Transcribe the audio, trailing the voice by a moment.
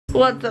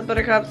What's up,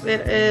 Buttercups?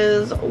 It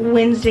is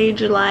Wednesday,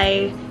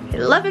 July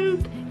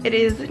 11th. It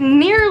is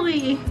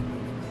nearly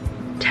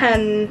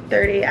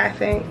 10:30, I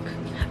think.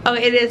 Oh,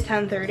 it is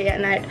 10:30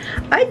 at night.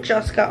 I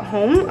just got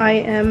home. I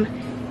am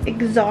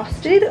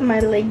exhausted. My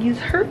legs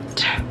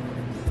hurt.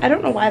 I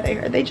don't know why they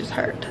hurt. They just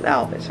hurt. They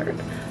always hurt.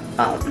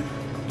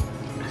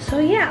 So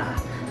yeah,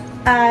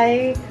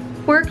 I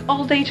work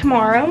all day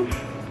tomorrow.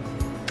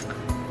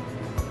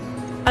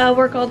 I'll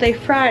work all day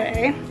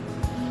Friday.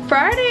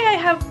 Friday I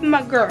have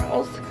my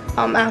girls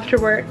after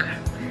work,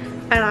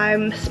 and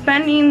I'm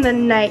spending the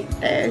night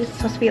there. It's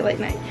supposed to be a late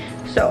night,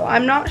 so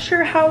I'm not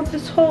sure how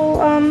this whole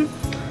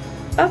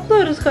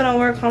upload is gonna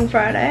work on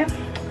Friday.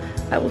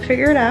 I will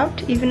figure it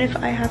out, even if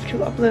I have to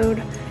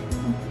upload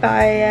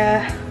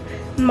by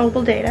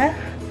mobile data.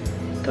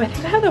 Do I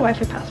think I have the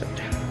Wi-Fi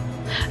password?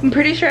 I'm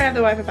pretty sure I have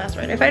the Wi-Fi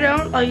password. If I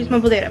don't, I'll use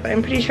mobile data, but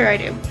I'm pretty sure I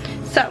do.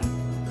 So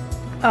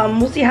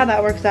we'll see how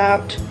that works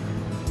out.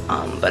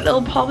 But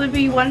it'll probably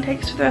be one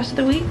takes for the rest of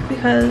the week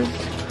because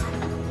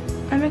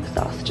I'm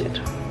exhausted.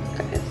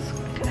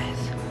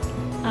 Guys,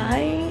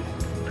 I,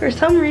 for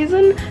some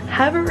reason,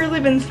 haven't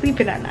really been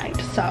sleeping at night,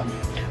 so,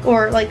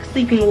 or like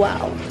sleeping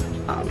well.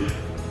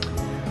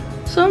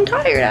 So I'm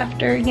tired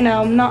after, you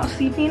know, not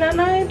sleeping at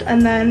night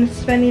and then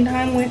spending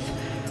time with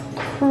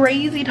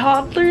crazy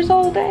toddlers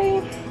all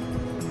day.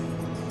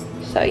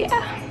 So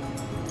yeah,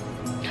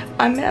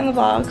 I'm gonna end the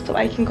vlog so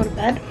I can go to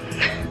bed.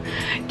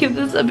 Give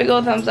this a big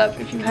old thumbs up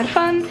if you had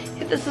fun.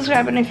 Hit the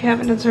subscribe button if you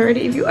haven't done so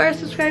already. If you are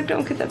subscribed,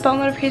 don't get that bell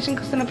notification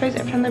because then I post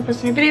every time I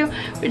post a new video,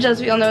 which as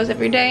we all know is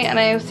every day. And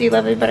I will see you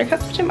lovely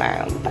Buttercups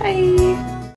tomorrow. Bye.